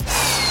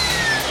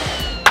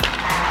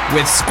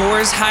With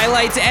scores,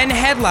 highlights, and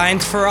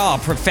headlines for all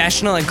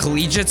professional and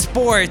collegiate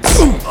sports.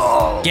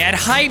 Get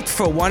hyped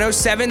for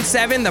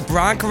 107.7 The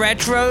Bronx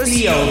Retro's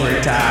The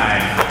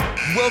Overtime.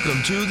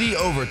 Welcome to The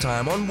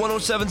Overtime on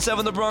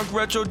 107.7 The Bronx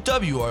Retro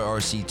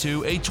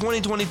WIRC2, a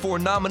 2024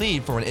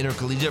 nominee for an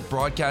Intercollegiate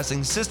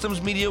Broadcasting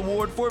Systems Media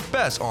Award for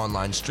Best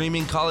Online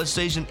Streaming College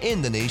Station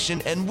in the Nation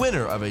and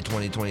winner of a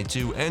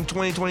 2022 and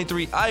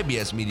 2023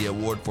 IBS Media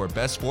Award for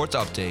Best Sports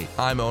Update.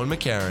 I'm Owen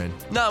Mc.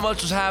 Not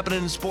much was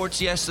happening in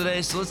sports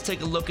yesterday, so let's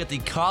take a look at the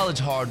college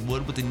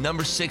hardwood with the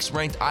number 6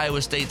 ranked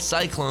Iowa State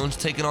Cyclones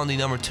taking on the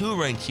number 2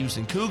 ranked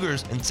Houston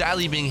Cougars and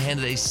sadly being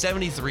handed a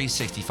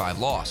 73-65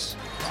 loss.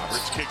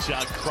 Roberts kicks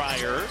out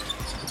Cryer.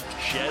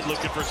 Shed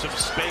looking for some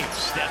space.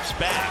 Steps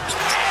back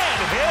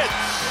and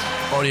hits.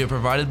 Audio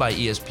provided by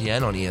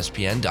ESPN on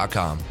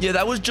ESPN.com. Yeah,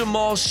 that was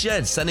Jamal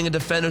Shed sending a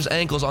defender's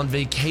ankles on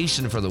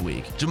vacation for the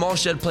week. Jamal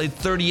Shed played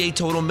 38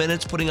 total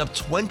minutes, putting up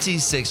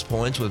 26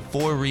 points with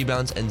 4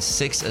 rebounds and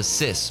 6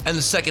 assists. And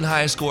the second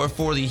highest scorer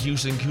for the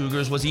Houston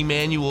Cougars was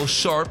Emmanuel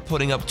Sharp,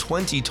 putting up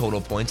 20 total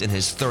points in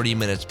his 30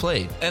 minutes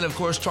played. And of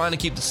course, trying to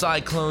keep the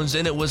Cyclones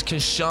in, it was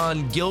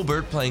Keshawn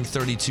Gilbert playing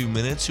 32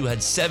 minutes, who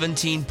had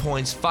 17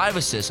 points, 5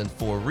 assists, and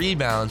 4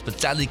 rebounds, but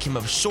sadly came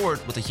up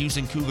short with the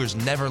Houston Cougars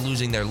never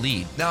losing their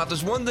lead. Now, if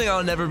there's one thing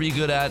I'll never be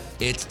good at,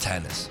 it's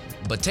tennis.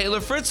 But Taylor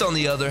Fritz, on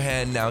the other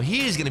hand, now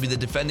he's going to be the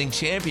defending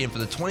champion for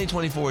the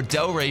 2024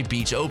 Delray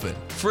Beach Open.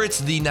 Fritz,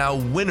 the now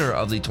winner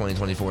of the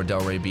 2024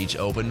 Delray Beach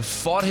Open,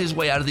 fought his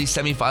way out of the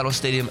semifinal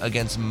stadium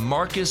against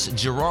Marcus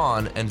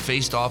Giron and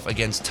faced off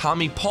against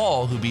Tommy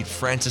Paul, who beat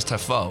Francis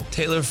Tiafoe.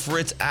 Taylor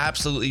Fritz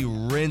absolutely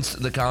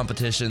rinsed the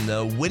competition,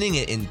 though, winning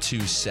it in 2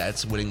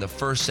 sets, winning the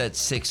first set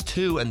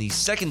 6-2 and the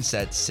second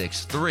set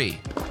 6-3.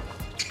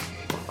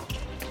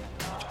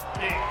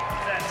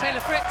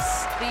 Taylor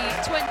Fritz, the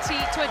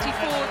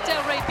 2024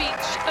 Delray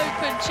Beach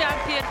Open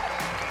champion,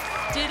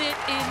 did it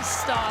in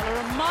style. A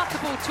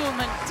remarkable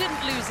tournament,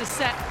 didn't lose a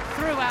set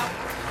throughout.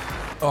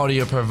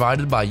 Audio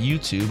provided by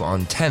YouTube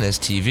on Tennis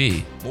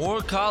TV.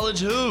 More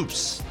college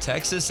hoops.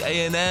 Texas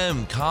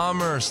A&M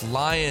Commerce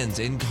Lions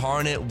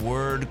Incarnate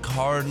Word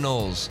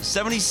Cardinals.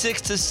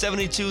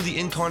 76-72, the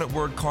Incarnate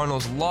Word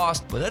Cardinals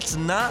lost, but that's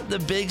not the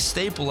big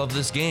staple of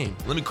this game.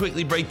 Let me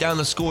quickly break down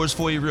the scores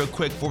for you real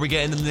quick before we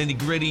get into the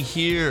nitty-gritty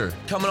here.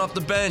 Coming off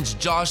the bench,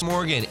 Josh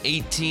Morgan,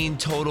 18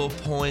 total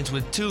points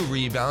with 2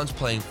 rebounds,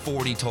 playing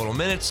 40 total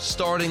minutes.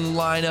 Starting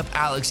lineup,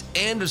 Alex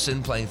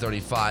Anderson playing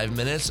 35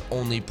 minutes,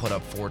 only put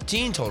up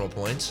 14 total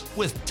points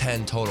with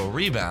 10 total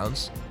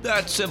rebounds.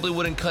 That simply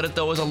wouldn't cut it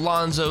though, as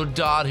Alonzo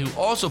Dodd, who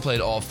also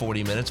played all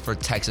 40 minutes for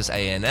Texas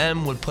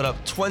A&M, would put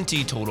up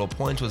 20 total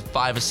points with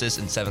 5 assists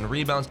and 7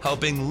 rebounds,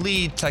 helping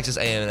lead Texas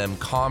A&M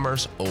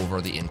Commerce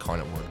over the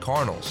Incarnate Word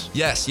Cardinals.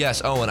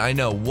 Yes, Owen, I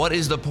know. What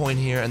is the point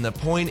here? And the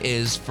point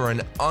is, for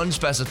an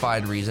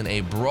unspecified reason,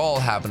 a brawl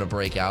happened to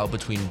break out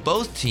between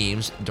both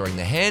teams during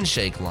the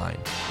handshake line.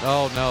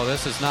 Oh no,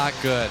 this is not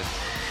good.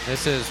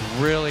 This is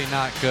really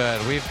not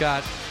good. We've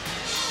got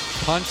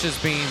punches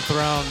being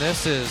thrown.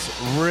 This is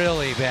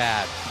really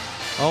bad.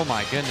 Oh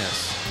my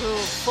goodness. Ooh,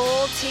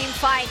 full team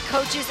fight.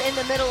 Coaches in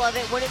the middle of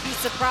it. Wouldn't be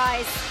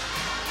surprised.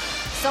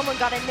 Someone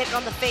got a nick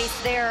on the face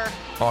there.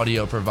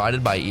 Audio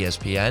provided by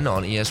ESPN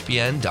on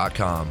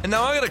ESPN.com. And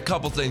now I got a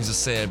couple things to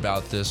say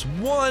about this.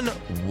 1,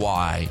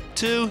 why?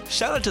 2,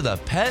 shout out to the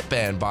Pet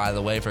Band, by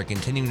the way, for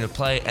continuing to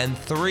play. And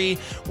 3,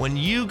 when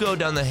you go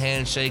down the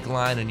handshake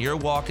line and you're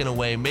walking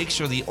away, make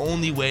sure the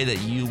only way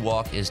that you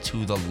walk is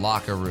to the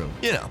locker room.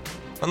 You know,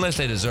 unless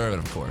they deserve it,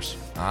 of course.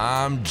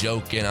 I'm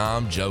joking.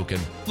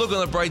 Look on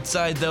the bright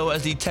side, though,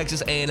 as the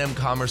Texas A&M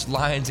Commerce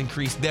Lions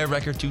increased their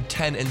record to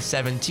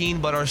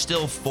 10-17, but are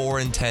still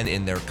 4-10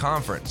 in their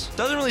conference.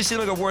 Doesn't really seem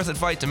like a worth it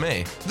fight to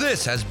me.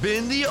 This has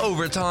been The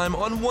Overtime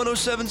on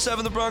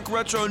 107.7 The Bronx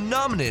Retro,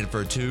 nominated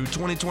for 2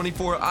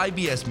 2024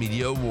 IBS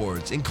Media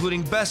Awards,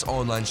 including Best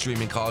Online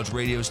Streaming College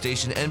Radio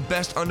Station and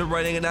Best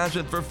Underwriting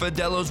Announcement for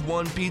Fidelo's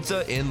One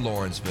Pizza in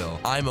Lawrenceville.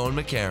 I'm Owen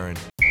Mc.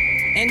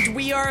 And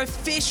we are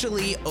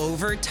officially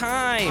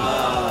overtime.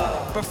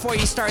 Before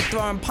you start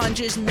throwing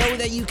punches, know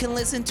that you can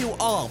listen to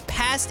all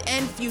past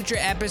and future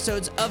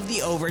episodes of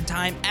The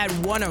Overtime at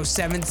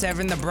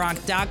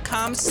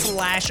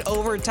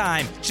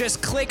 1077thebronx.com/overtime.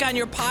 Just click on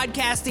your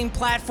podcasting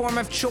platform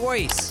of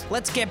choice.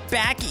 Let's get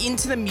back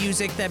into the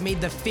music that made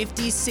the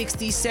 50s,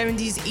 60s,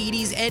 70s,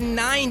 80s, and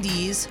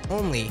 90s,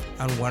 only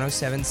on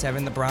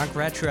 1077 The Bronx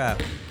Retro.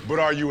 But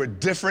are you a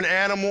different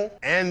animal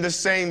and the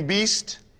same beast?